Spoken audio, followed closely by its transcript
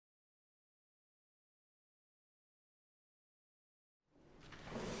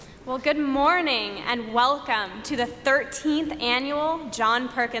Well, good morning and welcome to the 13th annual John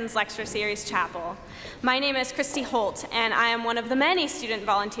Perkins Lecture Series Chapel. My name is Christy Holt, and I am one of the many student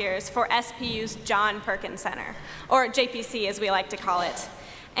volunteers for SPU's John Perkins Center, or JPC as we like to call it.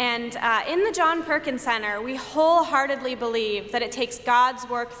 And in the John Perkins Center, we wholeheartedly believe that it takes God's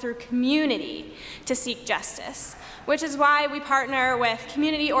work through community to seek justice, which is why we partner with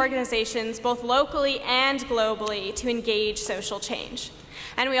community organizations both locally and globally to engage social change.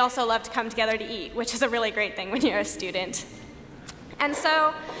 And we also love to come together to eat, which is a really great thing when you're a student. And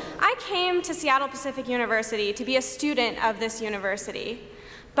so I came to Seattle Pacific University to be a student of this university.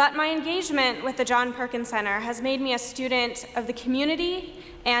 But my engagement with the John Perkins Center has made me a student of the community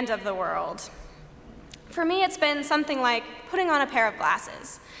and of the world. For me, it's been something like putting on a pair of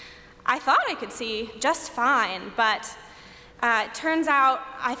glasses. I thought I could see just fine, but it turns out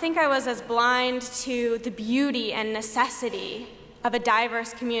I think I was as blind to the beauty and necessity of a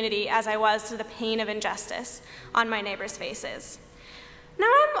diverse community as I was to the pain of injustice on my neighbors' faces. Now,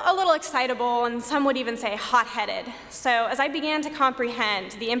 I'm a little excitable, and some would even say hot-headed. So as I began to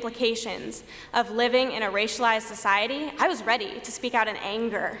comprehend the implications of living in a racialized society, I was ready to speak out in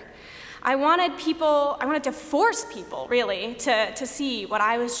anger. I wanted to force people, really, to see what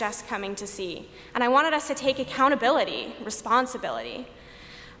I was just coming to see. And I wanted us to take accountability, responsibility.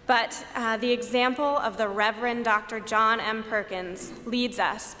 But the example of the Reverend Dr. John M. Perkins leads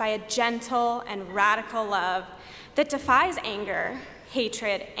us by a gentle and radical love that defies anger,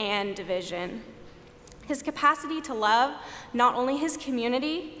 hatred, and division. His capacity to love not only his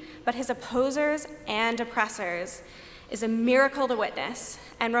community, but his opposers and oppressors is a miracle to witness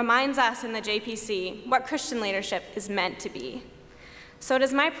and reminds us in the JPC what Christian leadership is meant to be. So it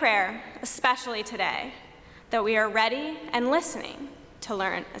is my prayer, especially today, that we are ready and listening to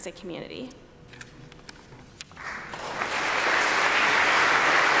learn as a community.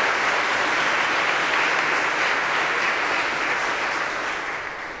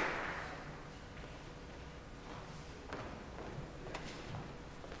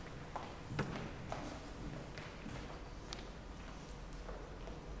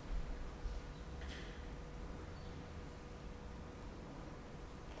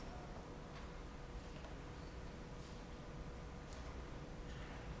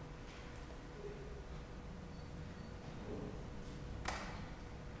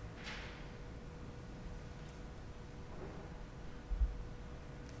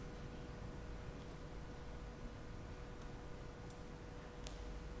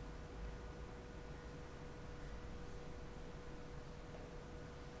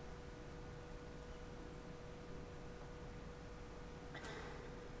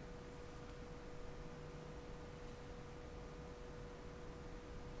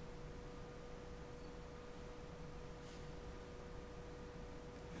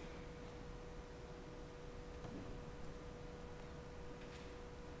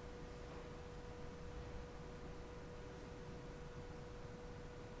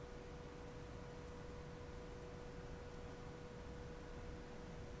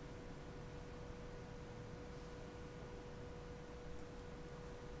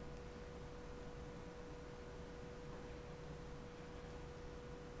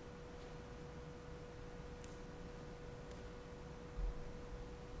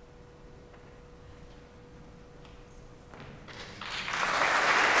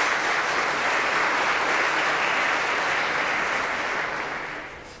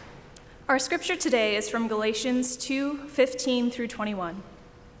 Our scripture today is from Galatians 2:15 through 21.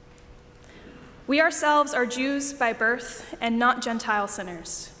 We ourselves are Jews by birth and not Gentile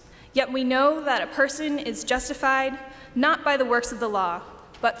sinners. Yet we know that a person is justified not by the works of the law,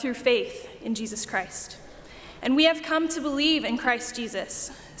 but through faith in Jesus Christ. And we have come to believe in Christ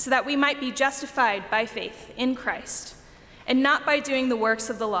Jesus, so that we might be justified by faith in Christ, and not by doing the works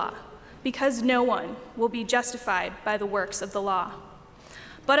of the law, because no one will be justified by the works of the law.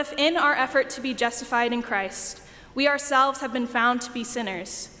 But if in our effort to be justified in Christ, we ourselves have been found to be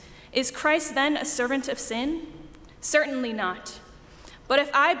sinners, is Christ then a servant of sin? Certainly not. But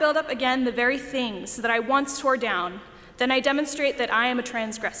if I build up again the very things that I once tore down, then I demonstrate that I am a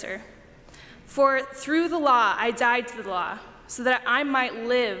transgressor. For through the law I died to the law, so that I might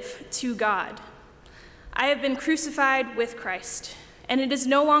live to God. I have been crucified with Christ, and it is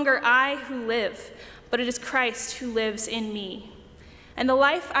no longer I who live, but it is Christ who lives in me. And the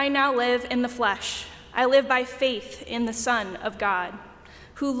life I now live in the flesh, I live by faith in the Son of God,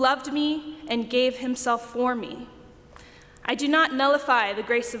 who loved me and gave himself for me. I do not nullify the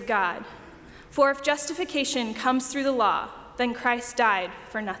grace of God, for if justification comes through the law, then Christ died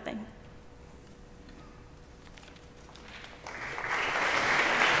for nothing.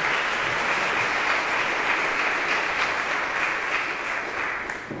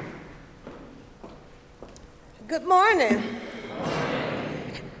 Good morning.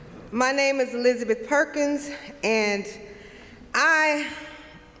 My name is Elizabeth Perkins, and I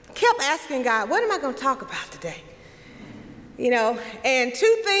kept asking God, what am I going to talk about today? You know, and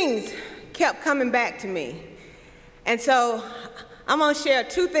two things kept coming back to me. And so I'm going to share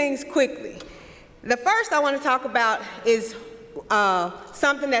two things quickly. The first I want to talk about is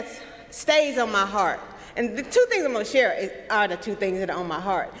something that stays on my heart. And the two things I'm going to share are the two things that are on my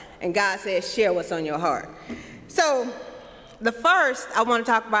heart. And God says, share what's on your heart. So the first I want to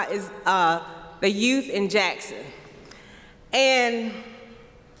talk about is the youth in Jackson. And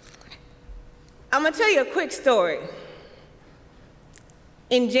I'm going to tell you a quick story.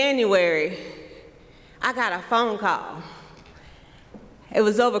 In January, I got a phone call. It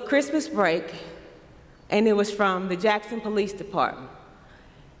was over Christmas break, and it was from the Jackson Police Department.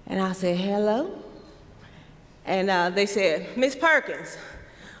 And I said, hello? And they said, Miss Perkins,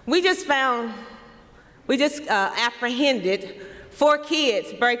 we just apprehended 4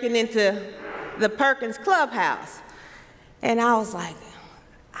 kids breaking into the Perkins clubhouse. And I was like,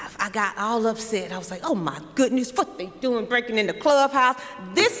 I got all upset. I was like, oh my goodness, what they doing breaking in the clubhouse?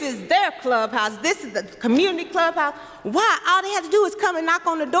 This is their clubhouse. This is the community clubhouse. Why? All they had to do is come and knock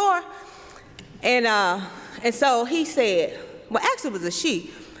on the door. And so he said, well, actually it was a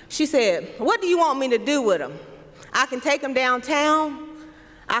she. She said, what do you want me to do with them? I can take them downtown.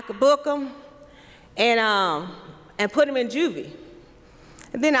 I could book them and put them in juvie.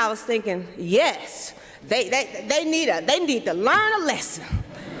 And then I was thinking, yes, they need to learn a lesson.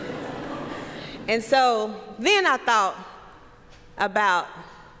 And so then I thought about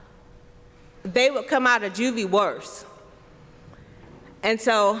they would come out of juvie worse. And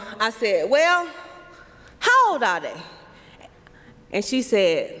so I said, well, how old are they? And she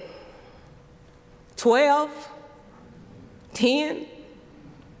said, 12, 10,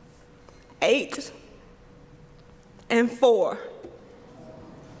 8, and 4.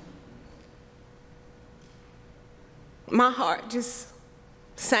 My heart just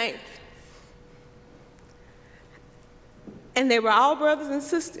sank. And they were all brothers and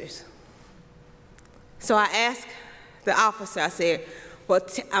sisters. So I asked the officer, I said, well,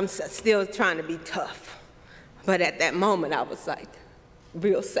 I'm still trying to be tough. But at that moment, I was like,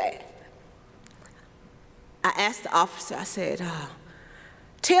 real sad. I asked the officer, I said,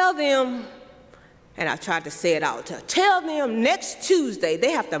 tell them, and I tried to say it out, tell them next Tuesday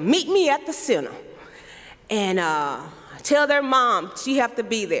they have to meet me at the center. And tell their mom she have to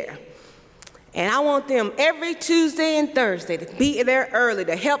be there. And I want them every Tuesday and Thursday to be there early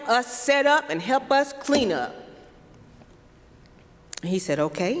to help us set up and help us clean up. He said,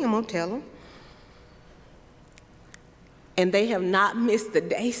 okay, I'm gonna tell them. And they have not missed a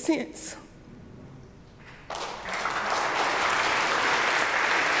day since.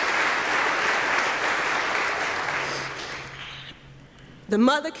 The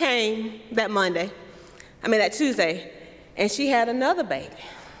mother came that Tuesday, and she had another baby.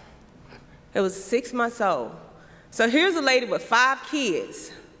 It was 6 months old. So here's a lady with 5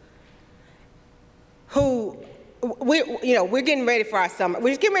 kids who, we're getting ready for our summer.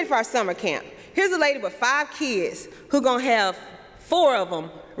 We're getting ready for our summer camp. Here's a lady with 5 kids who's gonna have 4 of them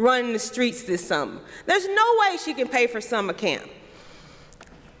running the streets this summer. There's no way she can pay for summer camp.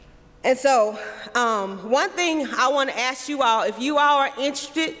 And so one thing I want to ask you all, if you all are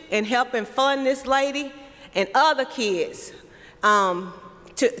interested in helping fund this lady and other kids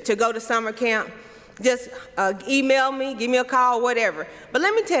to go to summer camp, just email me, give me a call, whatever. But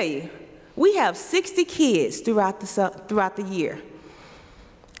let me tell you, we have 60 kids throughout the year,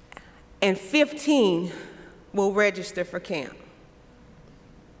 and 15 will register for camp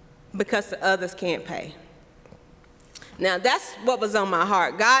because the others can't pay. Now, that's what was on my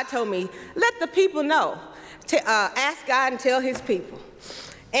heart. God told me, let the people know. Ask God and tell his people.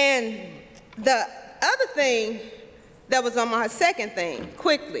 And the other thing that was on my second thing,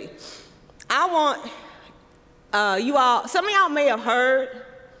 quickly, I want you all, some of y'all may have heard,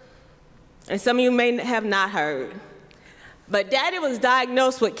 and some of you may have not heard, but Daddy was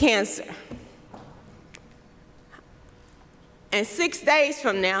diagnosed with cancer. And 6 days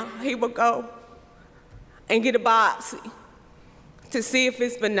from now, he will go and get a biopsy to see if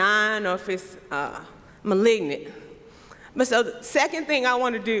it's benign or if it's malignant. But so the second thing I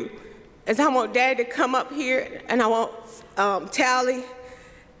want to do is I want Dad to come up here, and I want Tally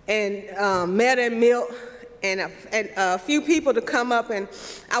and Meta and Milt and a few people to come up, and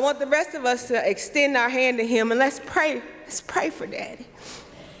I want the rest of us to extend our hand to him, and let's pray. Let's pray for Daddy.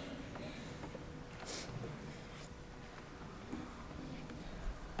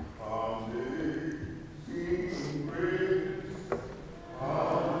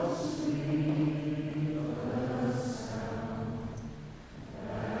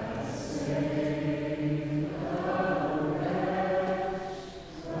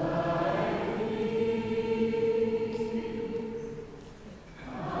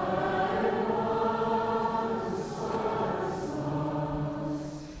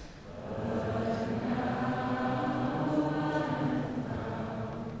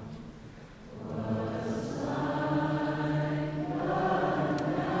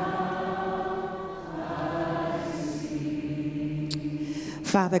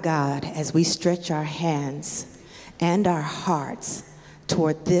 Father God, as we stretch our hands and our hearts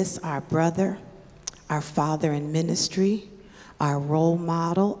toward this, our brother, our father in ministry, our role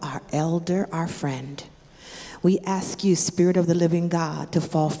model, our elder, our friend, we ask you, Spirit of the living God, to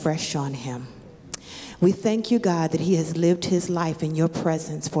fall fresh on him. We thank you, God, that he has lived his life in your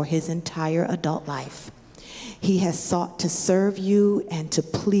presence for his entire adult life. He has sought to serve you and to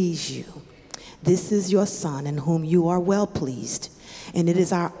please you. This is your son in whom you are well pleased, and it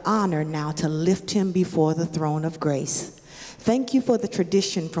is our honor now to lift him before the throne of grace. Thank you for the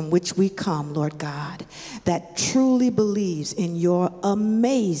tradition from which we come, Lord God, that truly believes in your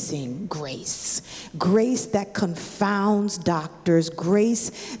amazing grace. Grace that confounds doctors,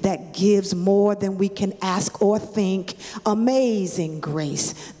 grace that gives more than we can ask or think. Amazing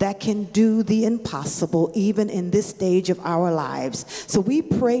grace that can do the impossible even in this stage of our lives. So we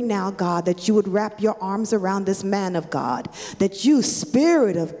pray now, God, that you would wrap your arms around this man of God, that you,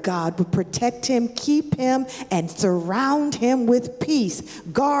 Spirit of God, would protect him, keep him, and surround him with peace.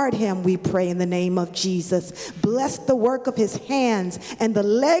 Guard him, we pray, in the name of Jesus. Bless the work of his hands and the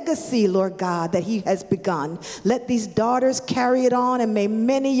legacy, Lord God, that he has begun. Let these daughters carry it on, and may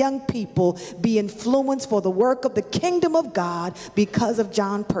many young people be influenced for the work of the kingdom of God because of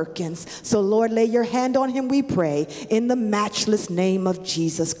John Perkins. So, Lord, lay your hand on him, we pray, in the matchless name of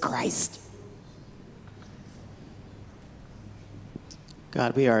Jesus Christ.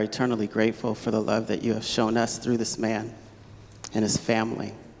 God, we are eternally grateful for the love that you have shown us through this man and his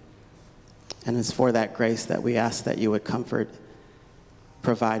family. And it's for that grace that we ask that you would comfort,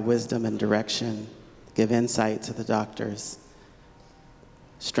 provide wisdom and direction, give insight to the doctors,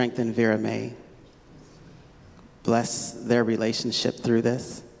 strengthen Vera May, bless their relationship through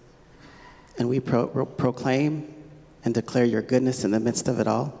this. And we proclaim and declare your goodness in the midst of it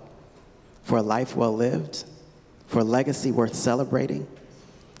all, for a life well lived, for a legacy worth celebrating,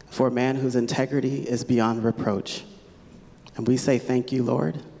 for a man whose integrity is beyond reproach. And we say thank you,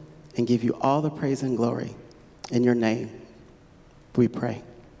 Lord, and give you all the praise and glory. In your name, we pray.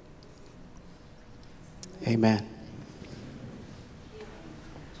 Amen.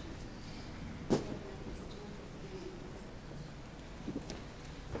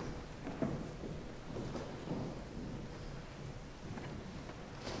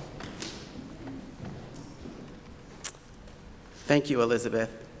 Thank you, Elizabeth.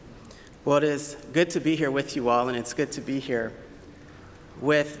 Well, it is good to be here with you all, and it's good to be here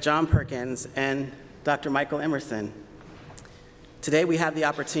with John Perkins and Dr. Michael Emerson. Today we have the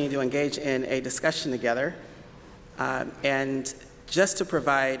opportunity to engage in a discussion together, and just to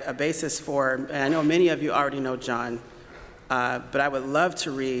provide a basis for, and I know many of you already know John, but I would love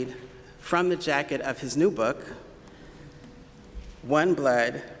to read from the jacket of his new book, One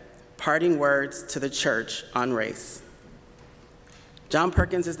Blood, Parting Words to the Church on Race. John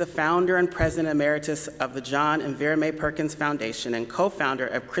Perkins is the founder and president emeritus of the John and Vera Mae Perkins Foundation and co-founder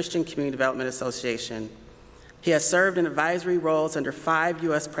of Christian Community Development Association. He has served in advisory roles under 5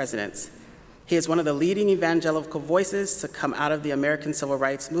 U.S. presidents. He is one of the leading evangelical voices to come out of the American Civil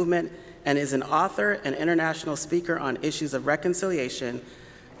Rights Movement and is an author and international speaker on issues of reconciliation,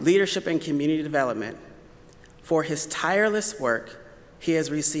 leadership, and community development. For his tireless work, he has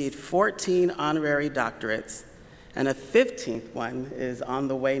received 14 honorary doctorates, and a 15th one is on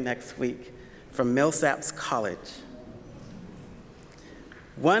the way next week from Millsaps College.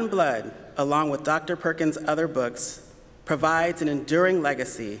 One Blood, along with Dr. Perkins' other books, provides an enduring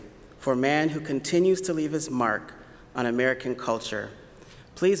legacy for a man who continues to leave his mark on American culture.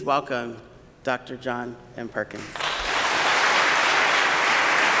 Please welcome Dr. John M. Perkins.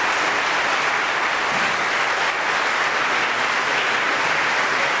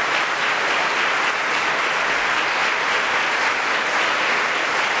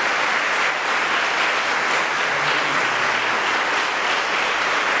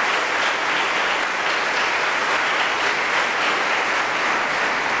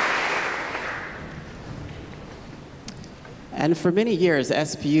 And for many years,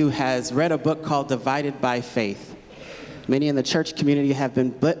 SPU has read a book called Divided by Faith. Many in the church community have been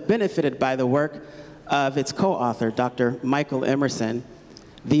benefited by the work of its co-author, Dr. Michael Emerson,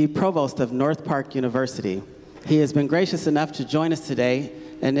 the provost of North Park University. He has been gracious enough to join us today,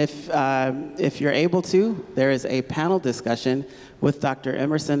 and if you're able to, there is a panel discussion with Dr.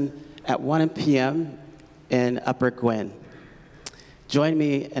 Emerson at 1 p.m. in Upper Gwynn. Join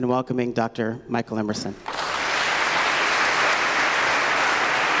me in welcoming Dr. Michael Emerson.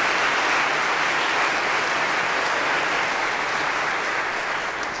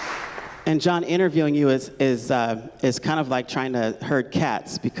 And John, interviewing you is kind of like trying to herd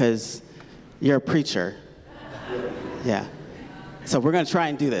cats because you're a preacher. Yeah. So we're going to try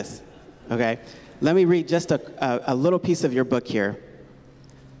and do this, okay? Let me read just a little piece of your book here.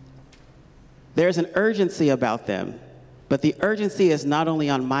 There's an urgency about them, but the urgency is not only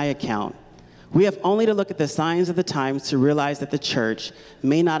on my account. We have only to look at the signs of the times to realize that the church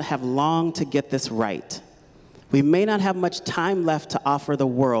may not have long to get this right. We may not have much time left to offer the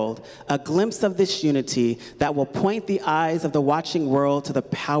world a glimpse of this unity that will point the eyes of the watching world to the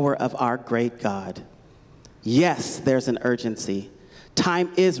power of our great God. Yes, there's an urgency.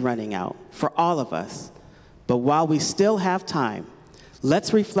 Time is running out for all of us. But while we still have time,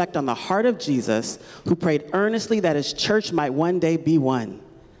 let's reflect on the heart of Jesus, who prayed earnestly that his church might one day be one.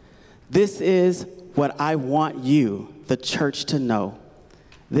 This is what I want you, the church, to know.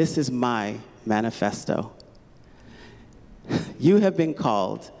 This is my manifesto. You have been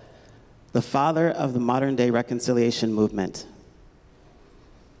called the father of the modern day reconciliation movement.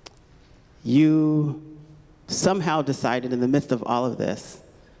 You somehow decided in the midst of all of this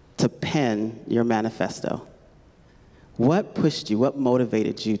to pen your manifesto. What pushed you, what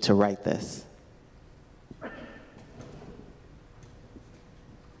motivated you to write this?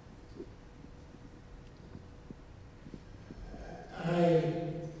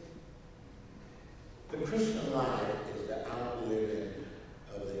 The Christian life is the outliving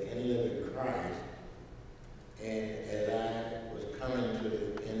of the in-living Christ. And as I was coming to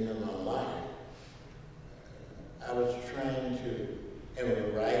the end of my life, I was trying to,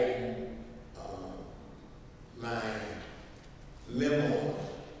 and writing my memoir.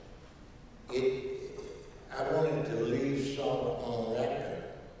 I wanted to leave sort of on record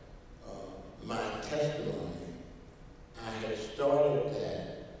my testimony. I had started that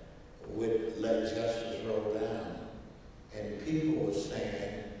with Let Justice Roll Down, and people were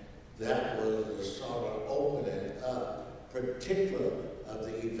saying that was the sort of opening up, particularly of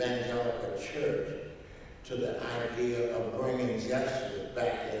the evangelical church, to the idea of bringing justice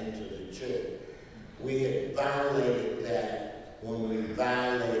back into the church. We had violated that when we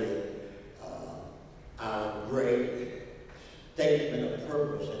violated our great statement of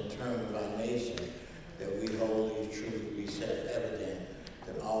purpose in terms of our nation, that we hold these truths to be self-evident,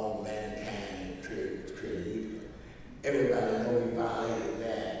 that all mankind is created equal. Everybody knows we violated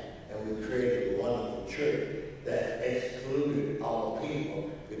that, and we created a wonderful church that excluded all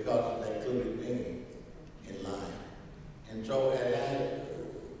people because it included me in life. And so as I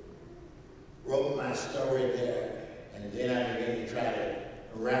wrote my story there, and then I began to try to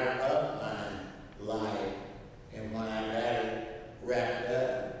wrap up my life, and when I got it wrapped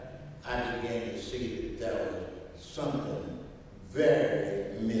up, I began to see that there was something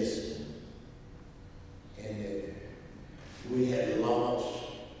very missing, and that we had lost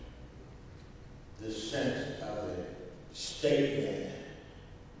the sense of the statement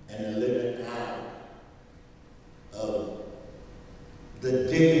and the living out of the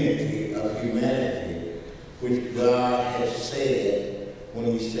dignity of humanity, which God has said when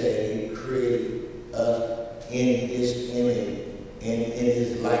he said he created us in his image and in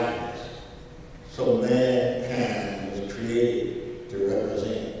his likeness. So mankind was created to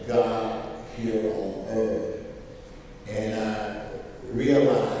represent God here on earth. And I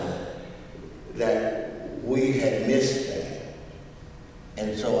realized that we had missed that.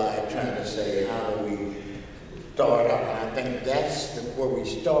 And so I tried to say, how do we start off? And I think that's where we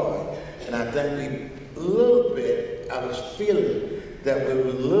start. And I think I was feeling that we were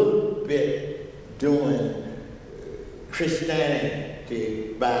a little bit doing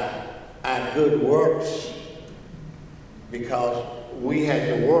Christianity by our good works, because we had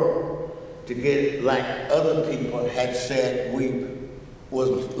to work to get, like other people had said we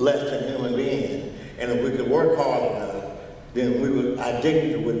was less than human beings, and if we could work hard enough, then our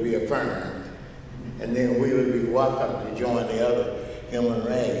dignity would be affirmed, and then we would be welcome to join the other human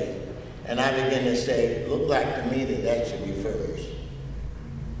race. And I began to say, look like to me that should be first.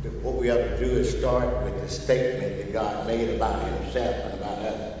 That what we have to do is start with the statement that God made about himself and about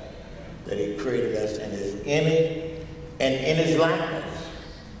us, that he created us in his image and in his likeness,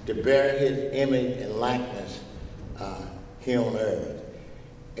 to bear his image and likeness here on earth.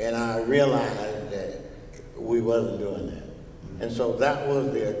 And I realized that we wasn't doing that. And so that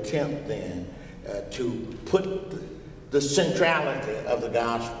was the attempt then to put the centrality of the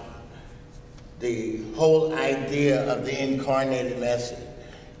gospel, the whole idea of the incarnated message,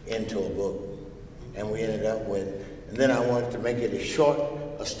 into a book. And we ended up with, and then I wanted to make it as short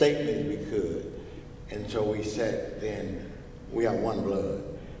a statement as we could. And so we said then, we are one blood.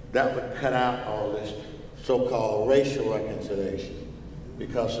 That would cut out all this so-called racial reconciliation,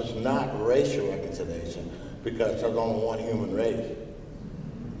 because it's not racial reconciliation, because there's only one human race.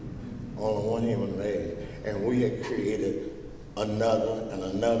 Only one human race. And we had created another and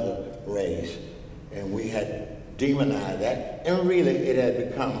another race, and we had demonized that, and really it had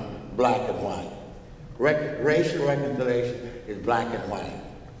become black and white. Racial reconciliation is black and white.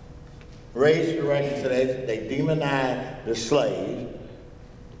 Racial reconciliation, they demonized the slaves,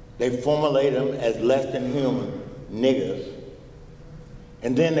 they formulate them as less than human niggers,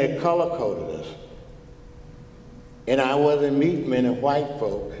 and then they color-coded us. And I wasn't meeting many white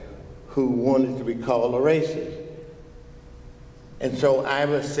folk who wanted to be called a racist. And so I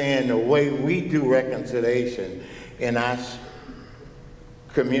was saying the way we do reconciliation in our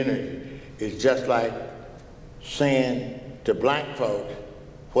community is just like saying to black folks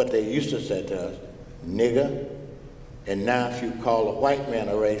what they used to say to us, nigger, and now if you call a white man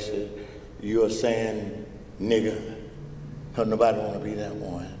a racist, you're saying nigger, because nobody want to be that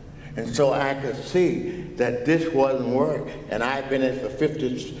one. And so I could see that this wasn't work, and I've been in it for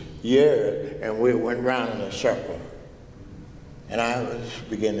 50 years, and we went round in a circle. And I was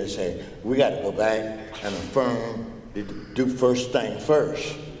beginning to say, we got to go back and affirm, do first thing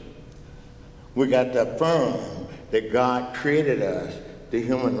first. We got to affirm that God created us, the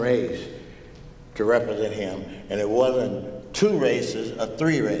human race, to represent him, and it wasn't two races or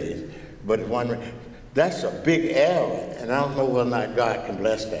three races, but one race. That's a big error, and I don't know whether or not God can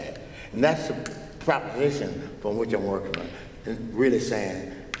bless that. And that's the proposition from which I'm working on, and really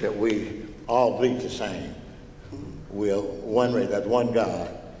saying that we all bleed the same. We're one race, that's one God.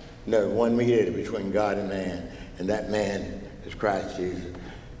 There's one mediator between God and man, and that man is Christ Jesus.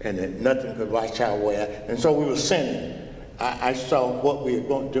 And that nothing could wash our way. And so we were sinning. I saw what we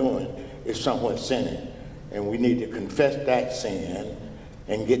were doing is somewhat sinning. And we need to confess that sin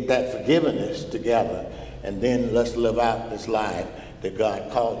and get that forgiveness together. And then let's live out this life that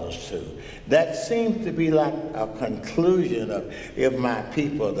God called us to. That seems to be like a conclusion of if my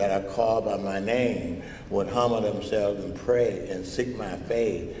people that are called by my name would humble themselves and pray and seek my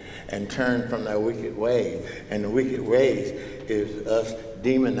face and turn from their wicked ways. And the wicked ways is us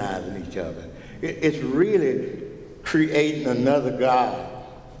demonizing each other. It's really creating another God,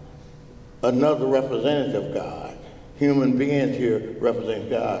 another representative God. Human beings here represent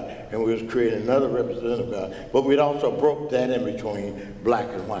God, and we was creating another representative God. But we'd also broke that in between black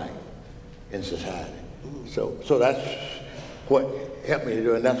and white in society. So that's what helped me to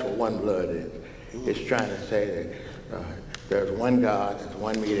do, and that's what One Blood is. It's trying to say that there's one God, there's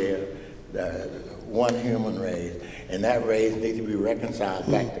one mediator, one human race, and that race needs to be reconciled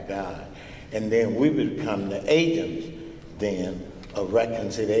back to God. And then we become the agents then of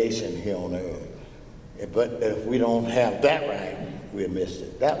reconciliation here on earth. But if we don't have that right, we'll miss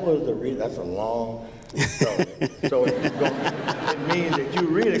it. That was the reason. That's a long story. So it means that you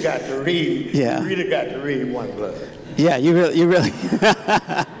really got to read. Yeah. You really got to read One Blood. Yeah, you really.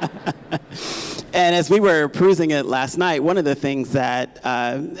 And as we were perusing it last night, one of the things that,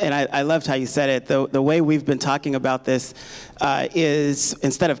 and I loved how you said it, the way we've been talking about this is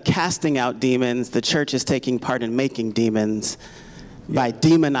instead of casting out demons, the church is taking part in making demons by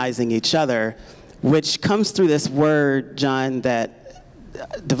demonizing each other, which comes through this word, John, that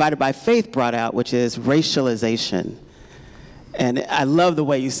Divided by Faith brought out, which is racialization. And I love the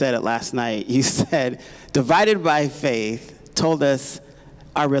way you said it last night. You said, Divided by Faith told us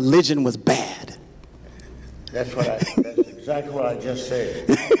our religion was bad. That's exactly what I just said.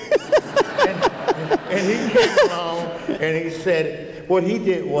 and he came along and he said, what he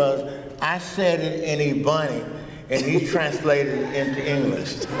did was, I said it in Ebonic, and he translated it into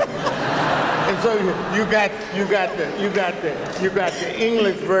English. And so you got the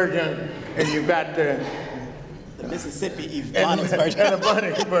English version, and you got the Mississippi Ebonics version. And the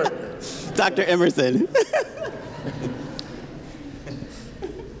Ebonics version. Dr. Emerson.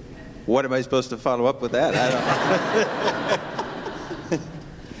 What am I supposed to follow up with that? I don't know.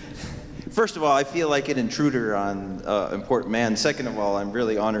 First of all, I feel like an intruder on important man. Second of all, I'm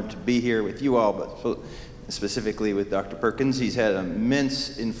really honored to be here with you all, but specifically with Dr. Perkins. He's had an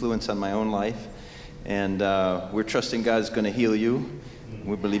immense influence on my own life, and we're trusting God's going to heal you.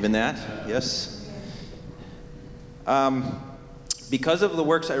 We believe in that, yes. Because of the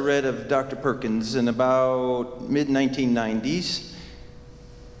works I read of Dr. Perkins in about mid-1990s,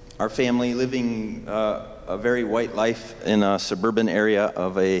 our family living a very white life in a suburban area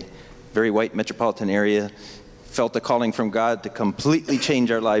of a very white metropolitan area, felt a calling from God to completely change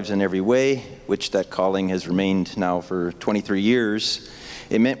our lives in every way, which that calling has remained now for 23 years.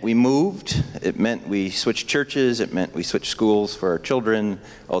 It meant we moved, it meant we switched churches, it meant we switched schools for our children,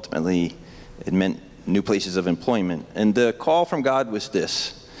 ultimately it meant new places of employment. And the call from God was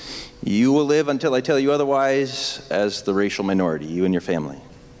this: you will live until I tell you otherwise as the racial minority, you and your family.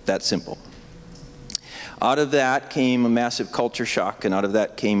 That simple. Out of that came a massive culture shock, and out of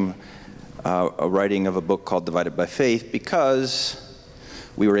that came a writing of a book called Divided by Faith, because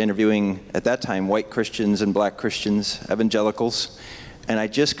we were interviewing, at that time, white Christians and black Christians, evangelicals, and I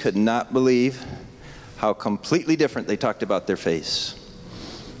just could not believe how completely different they talked about their faiths.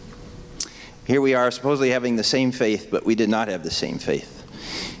 Here we are supposedly having the same faith, but we did not have the same faith.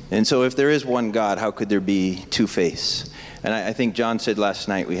 And so if there is one God, how could there be two faiths? And I think John said last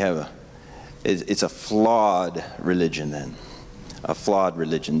night it's a flawed religion then. A flawed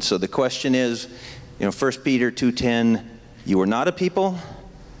religion. So the question is, 1 Peter 2:10, you were not a people,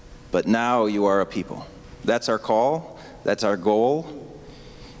 but now you are a people. That's our call. That's our goal.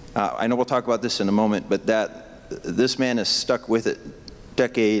 I know we'll talk about this in a moment, but this man is stuck with it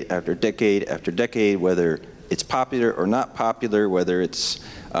decade after decade after decade, whether it's popular or not popular, whether it's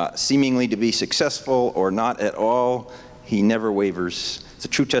seemingly to be successful or not at all. He never wavers. It's a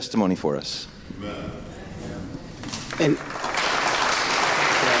true testimony for us. Amen. And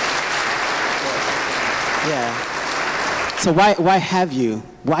yeah. So why have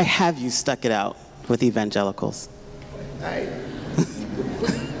you stuck it out with evangelicals? My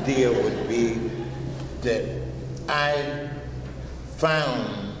deal would be that I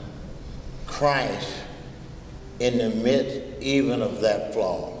found Christ in the midst even of that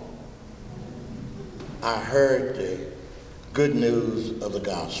flaw. I heard the good news of the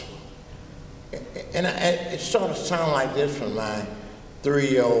gospel. And it sort of sounded like this when my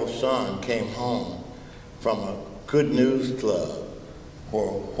 3-year-old son came home from a good news club where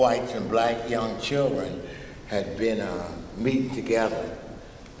whites and black young children had been meeting together.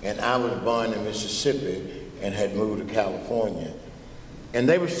 And I was born in Mississippi and had moved to California. And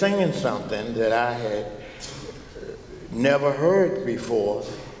they were singing something that I had never heard before.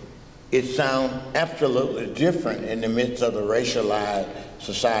 It sounds absolutely different in the midst of the racialized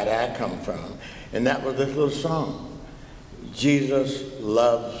society I come from. And that was this little song. Jesus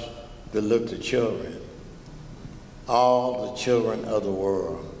loves the little children, all the children of the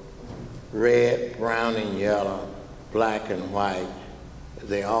world. Red, brown, and yellow, black and white,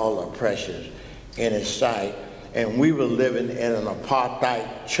 they all are precious in His sight. And we were living in an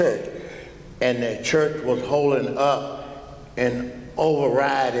apartheid church, and the church was holding up and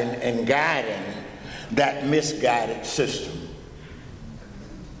overriding and guiding that misguided system.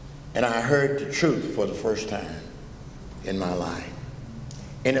 And I heard the truth for the first time in my life.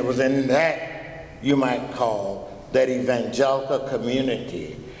 And it was in that, you might call, that evangelical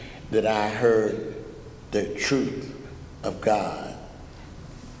community that I heard the truth of God.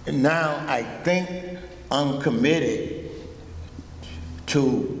 And now I think I'm committed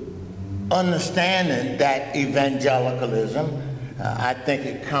to understanding that evangelicalism. I think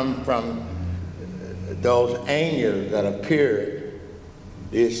it comes from those angels that appeared,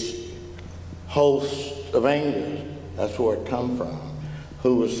 this host of angels, that's where it comes from,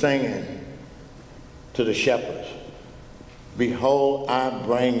 who was singing to the shepherds, behold, I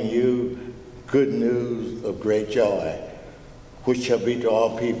bring you good news of great joy, which shall be to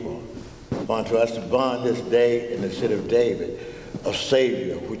all people. Unto us to born this day in the city of David, a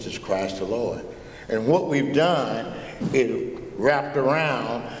Savior, which is Christ the Lord. And what we've done is wrapped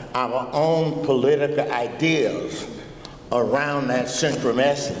around our own political ideas around that central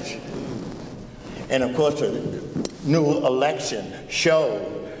message. And of course, the new election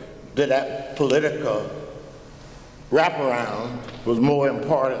showed that that political wraparound was more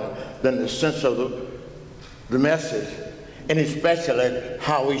important than the sense of the message, and especially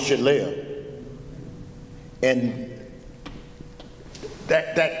how we should live. And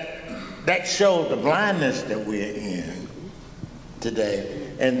that shows the blindness that we're in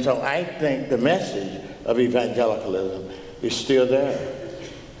today. And so I think the message of evangelicalism is still there.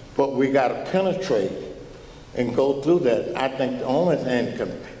 But we got to penetrate and go through that. I think the only thing that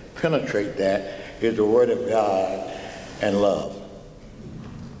can penetrate that is the Word of God and love.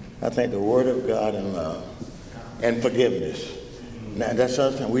 I think the Word of God and love and forgiveness. Now that's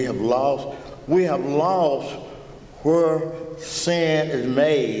something we have lost. We have lost where sin is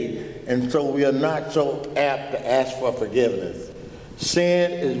made, and so we are not so apt to ask for forgiveness.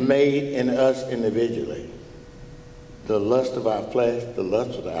 Sin is made in us individually. The lust of our flesh, the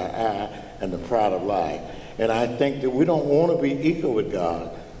lust of our eye, and the pride of life. And I think that we don't want to be equal with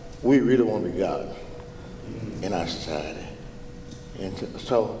God. We really want to be God in our society. And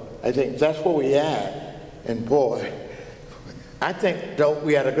so I think that's where we at. And boy, I think though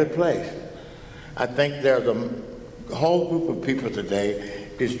we at a good place. I think there's a whole group of people today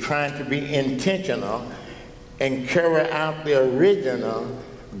is trying to be intentional and carry out the original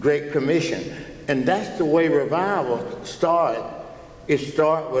Great Commission. And that's the way revival started it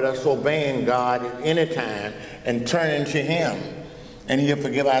starts with us obeying God at any time and turning to Him. And He'll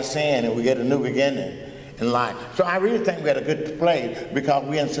forgive our sin, and we get a new beginning in life. So I really think we're at a good place because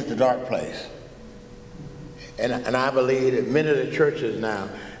we're in such a dark place. And I believe that many of the churches now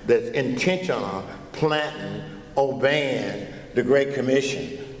that's intentional planting, obeying the Great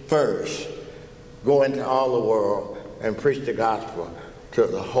Commission first, go into all the world and preach the gospel to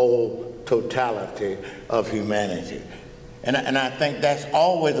the whole totality of humanity. And I think that's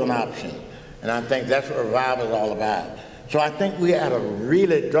always an option. And I think that's what revival is all about. So I think we're at a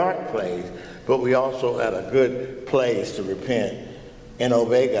really dark place, but we also at a good place to repent and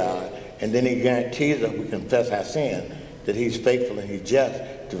obey God. And then He guarantees us we confess our sin, that He's faithful and He's just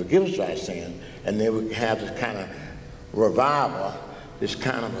to forgive us our sin. And then we can have this kind of revival, this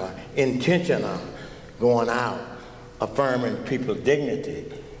kind of intentional going out, affirming people's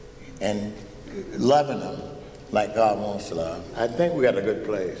dignity and loving them like God wants to love. I think we got a good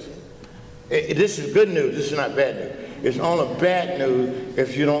place. This is good news. This is not bad news. It's only bad news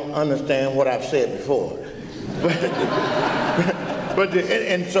if you don't understand what I've said before.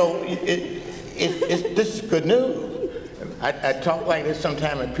 So this is good news. I talk like this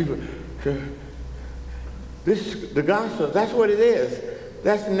sometimes, and people, the gospel, that's what it is.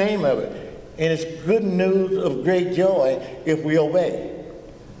 That's the name of it. And it's good news of great joy if we obey.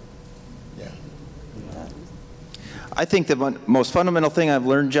 Yeah. I think the most fundamental thing I've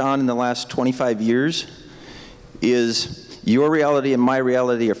learned, John, in the last 25 years is your reality and my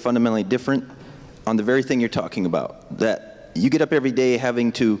reality are fundamentally different on the very thing you're talking about. That you get up every day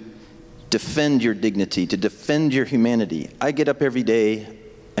having to defend your dignity, to defend your humanity. I get up every day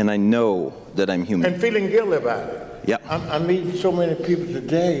and I know that I'm human. And feeling guilty about it. Yeah. I'm meeting so many people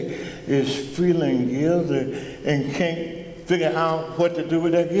today is feeling guilty and can't figure out what to do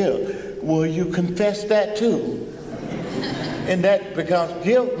with that guilt. Well, you confess that too. And that, because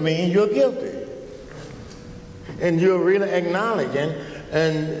guilt means you're guilty. And you're really acknowledging,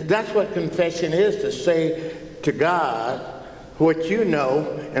 and that's what confession is, to say to God what you know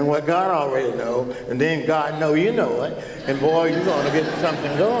and what God already knows, and then God know you know it, and boy, you're going to get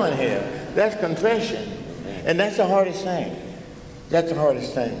something going here. That's confession. And that's the hardest thing. That's the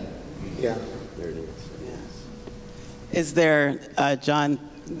hardest thing. Yeah. There it is. Yes. Is there, John,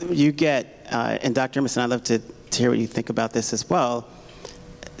 you get, and Dr. Emerson, I'd love to hear what you think about this as well,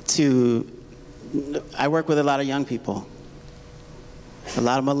 I work with a lot of young people, a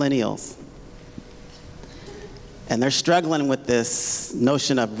lot of millennials, and they're struggling with this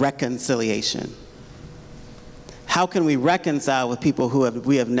notion of reconciliation. How can we reconcile with people who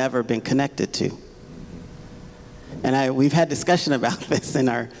we have never been connected to? And we've had discussion about this in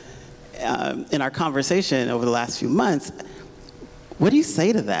our conversation over the last few months. What do you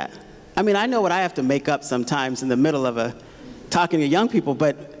say to that? I mean, I know what I have to make up sometimes in the middle of talking to young people,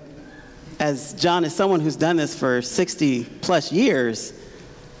 but as John is someone who's done this for 60 plus years,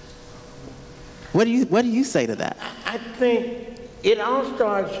 what do you say to that? I think it all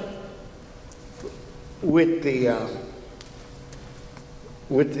starts with the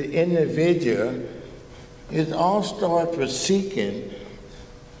individual. It all starts with seeking.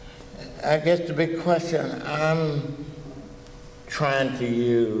 I guess the big question I'm trying to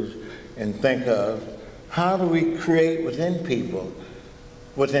use and think of, how do we create within people,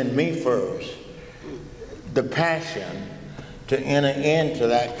 within me first, the passion to enter into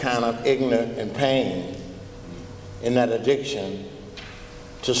that kind of ignorance and pain in that addiction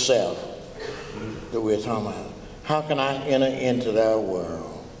to self that we're talking about? How can I enter into their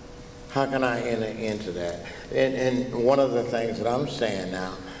world? How can I enter into that? And one of the things that I'm saying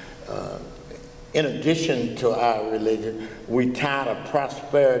now, in addition to our religion, we tied a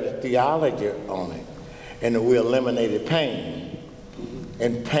prosperity theology on it, and we eliminated pain.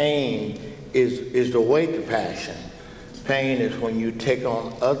 And pain is the way to passion. Pain is when you take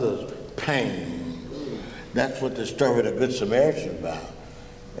on others' pain. That's what the story of the Good Samaritan is about.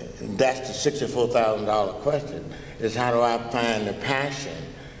 And that's the $64,000 question, is how do I find the passion?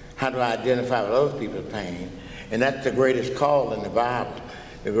 How do I identify with other people's pain? And that's the greatest call in the Bible.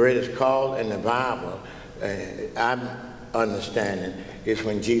 The greatest call in the Bible, I'm understanding, is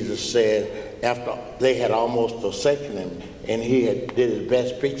when Jesus said, after they had almost forsaken him, and he did his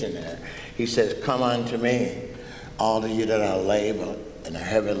best preaching there, he says, "Come unto me, all of you that are labored and are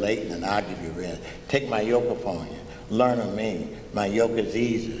heavy laden, and I'll give you rest. Take my yoke upon you. Learn of me. My yoke is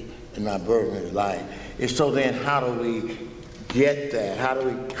easy, and my burden is light." And so then how do we get that? How do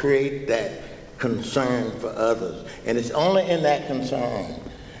we create that concern for others? And it's only in that concern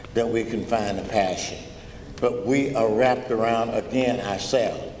that we can find the passion. But we are wrapped around, again,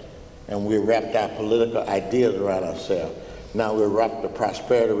 ourselves. And we wrapped our political ideas around ourselves. Now we wrap the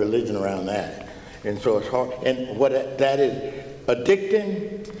prosperity religion around that. And so it's hard. And what that is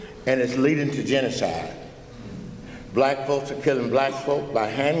addicting, and it's leading to genocide. Black folks are killing black folk by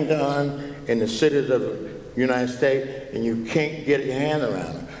handgun in the cities of the United States, and you can't get your hand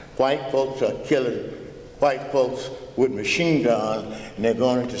around them. White folks are killing white folks with machine guns, and they're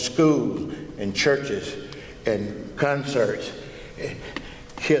going into schools and churches and concerts,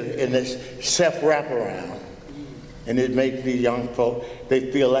 and it's self-wraparound. And it makes these young folks,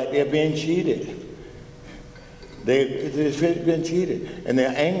 they feel like they're being cheated. They've been cheated, and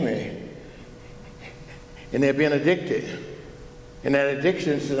they're angry, and they're being addicted, and that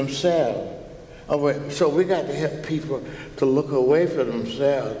addiction is to themselves. So we got to help people to look away from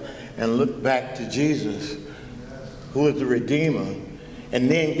themselves and look back to Jesus, who is the Redeemer,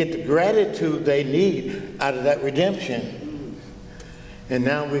 and then get the gratitude they need out of that redemption. And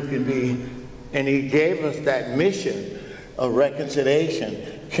now we can be, and he gave us that mission of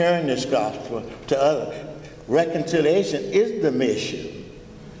reconciliation, carrying this gospel to others. Reconciliation is the mission.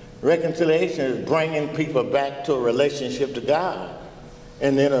 Reconciliation is bringing people back to a relationship to God,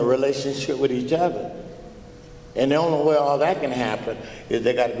 and then a relationship with each other. And the only way all that can happen is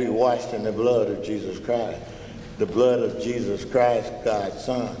they got to be washed in the blood of Jesus Christ. The blood of Jesus Christ, God's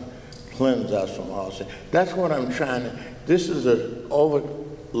Son, cleanses us from all sin. That's what I'm trying to, this is an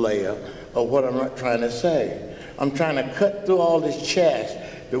overlay of what I'm trying to say. I'm trying to cut through all this chaff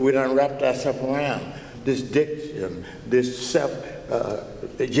that we done wrapped ourselves around, this diction, this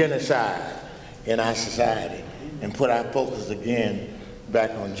genocide in our society, and put our focus again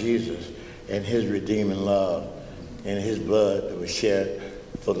back on Jesus and his redeeming love and his blood that was shed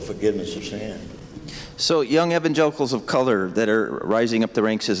for the forgiveness of sin. So young evangelicals of color that are rising up the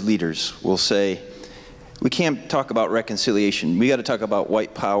ranks as leaders will say, we can't talk about reconciliation. We got to talk about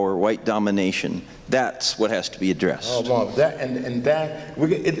white power, white domination. That's what has to be addressed. Oh, Mom, it's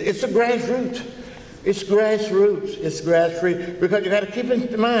a grassroots. It's grassroots. It's grassroots, because you got to keep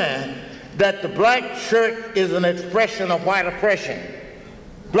in mind that the black church is an expression of white oppression.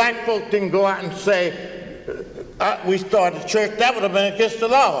 Black folk didn't go out and say, we started a church. That would have been against the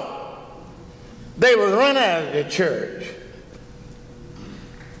law. They were run out of the church.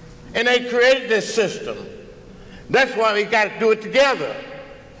 And they created this system. That's why we got to do it together.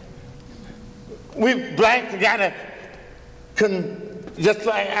 We blacks got to, just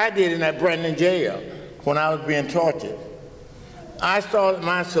like I did in that Brandon jail when I was being tortured. I thought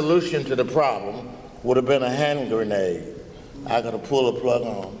my solution to the problem would have been a hand grenade. I could have pulled a plug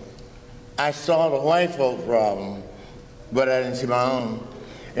on. I saw the white folk problem, but I didn't see my own.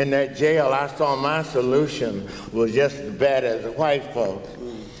 In that jail, I saw my solution was just as bad as the white folks.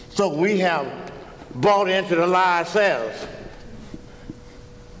 So we have bought into the lie ourselves.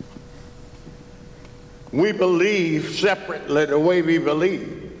 We believe separately the way we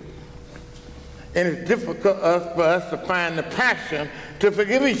believe. And it's difficult for us to find the passion to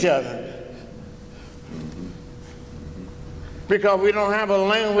forgive each other, because we don't have a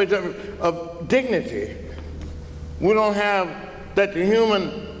language of dignity. We don't have that the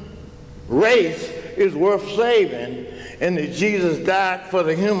human race is worth saving, and that Jesus died for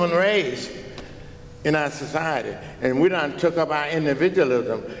the human race in our society. And we done took up our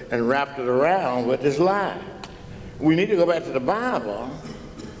individualism and wrapped it around with this lie. We need to go back to the Bible,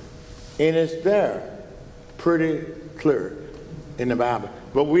 and it's there, pretty clear in the Bible.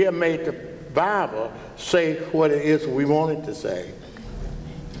 But we have made the Bible say what it is we want it to say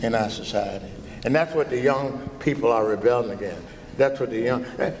in our society. And that's what the young people are rebelling against. That's what the young,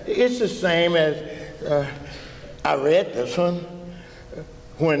 it's the same as, I read this one,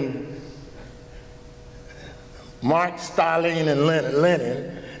 when Marx, Stalin, and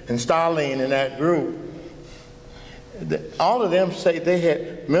Lenin, and Stalin in that group, all of them say they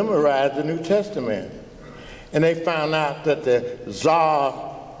had memorized the New Testament. And they found out that the Tsar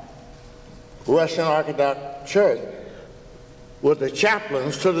Russian Orthodox Church was the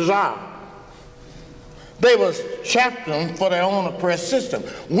chaplains to the Tsar. They was chaplains for their own oppressed system.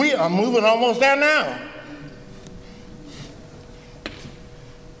 We are moving almost there now.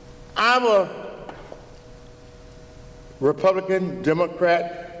 Our Republican,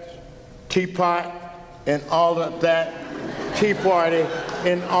 Democrat, Tea Pot, and all of that, Tea Party,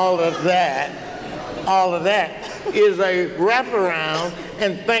 and all of that is a wraparound,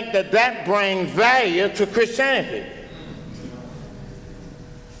 and think that that brings value to Christianity.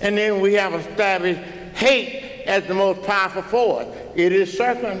 And then we have established hate as the most powerful force. It is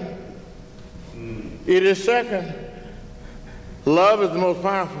second. It is second. Love is the most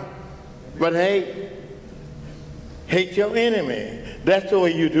powerful. But hate your enemy. That's the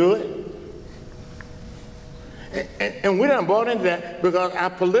way you do it. And we done bought into that because our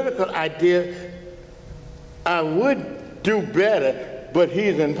political idea, I would do better, but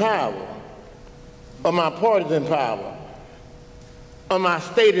he's in power, or my party's in power, or my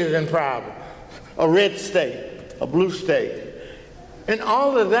state is in power, a red state, a blue state. And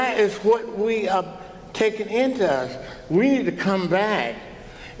all of that is what we are taking into us. We need to come back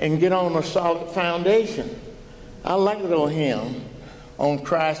and get on a solid foundation. I like that old hymn, on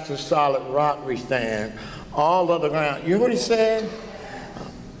Christ the solid rock we stand, all of the ground. You know what he said?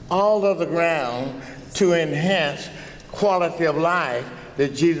 All of the ground to enhance quality of life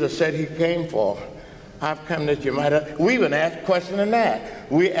that Jesus said he came for. I've come that you might have. We even asked a question in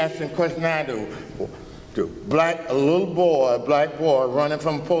that. We asked a question now, a little boy, a black boy running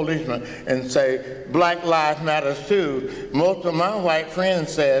from a policeman and say, Black lives matter too. Most of my white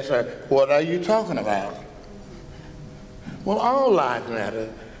friends say, what are you talking about? Well, all lives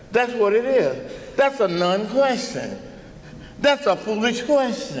matter. That's what it is. That's a non-question. That's a foolish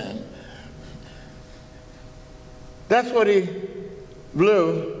question. That's what he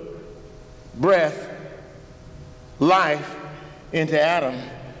blew breath, life into Adam,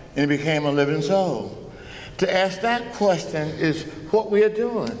 and he became a living soul. To ask that question is what we are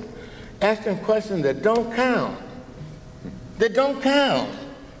doing. Asking questions that don't count. That don't count.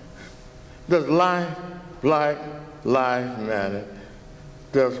 Does life, black life matter?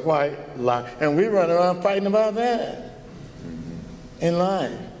 Does white life? And we run around fighting about that in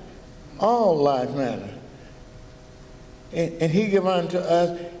life. All life matter. And he gave unto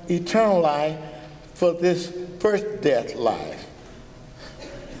us eternal life for this first death life.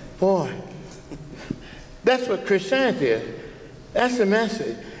 Boy, that's what Christianity is. That's the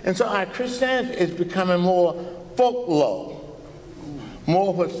message. And so our Christianity is becoming more folklore.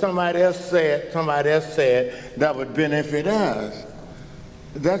 More what somebody else said that would benefit us.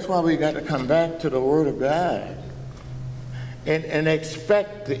 That's why we got to come back to the Word of God and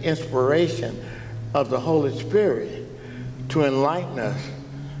expect the inspiration of the Holy Spirit to enlighten us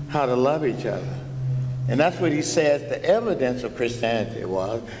how to love each other. And that's what he says the evidence of Christianity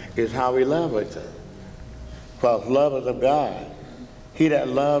is how we love each other. Because love is of God. He that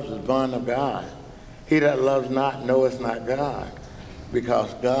loves is born of God. He that loves not knoweth not God,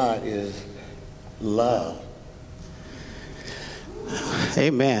 because God is love.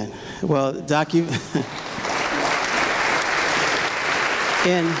 Amen. Well, Doc, you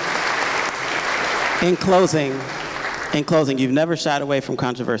in closing, you've never shied away from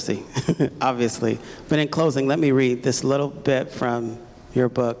controversy, obviously. But in closing, let me read this little bit from your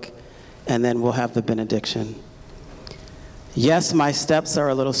book, and then we'll have the benediction. Yes, my steps are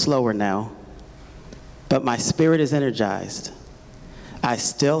a little slower now, but my spirit is energized. I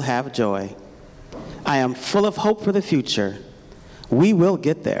still have joy. I am full of hope for the future. We will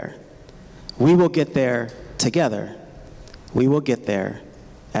get there. We will get there together. We will get there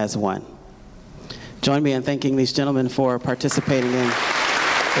as one. Join me in thanking these gentlemen for participating in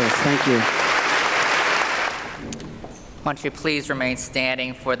this. Thank you. Won't you please remain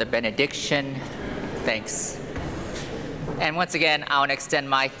standing for the benediction? Thanks. And once again, I want to extend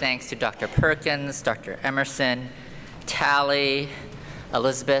my thanks to Dr. Perkins, Dr. Emerson, Tally,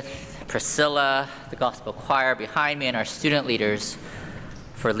 Elizabeth, Priscilla, the gospel choir behind me, and our student leaders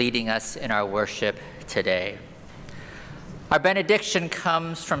for leading us in our worship today. Our benediction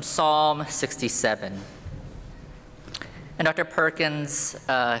comes from Psalm 67. And Dr. Perkins,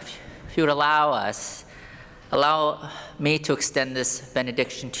 if you would allow me to extend this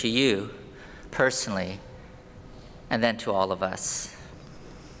benediction to you personally, and then to all of us.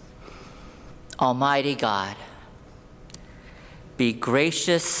 Almighty God, be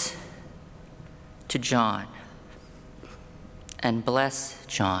gracious to John and bless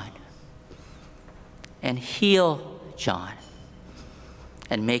John and heal John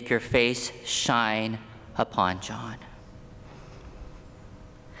and make your face shine upon John.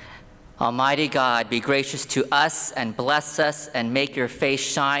 Almighty God, be gracious to us and bless us and make your face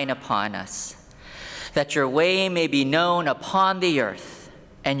shine upon us, that your way may be known upon the earth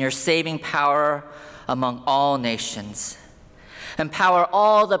and your saving power among all nations. Empower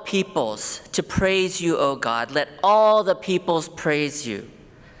all the peoples to praise you, O God. Let all the peoples praise you.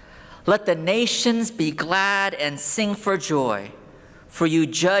 Let the nations be glad and sing for joy, for you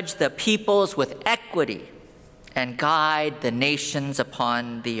judge the peoples with equity and guide the nations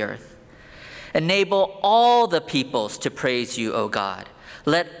upon the earth. Enable all the peoples to praise you, O God.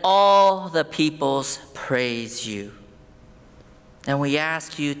 Let all the peoples praise you. And we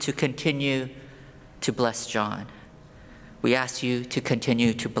ask you to continue to bless John. We ask you to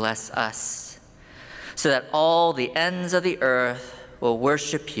continue to bless us so that all the ends of the earth will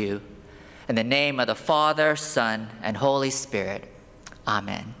worship you In the name of the Father, Son, and Holy Spirit.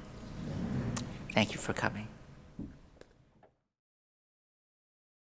 Amen. Thank you for coming.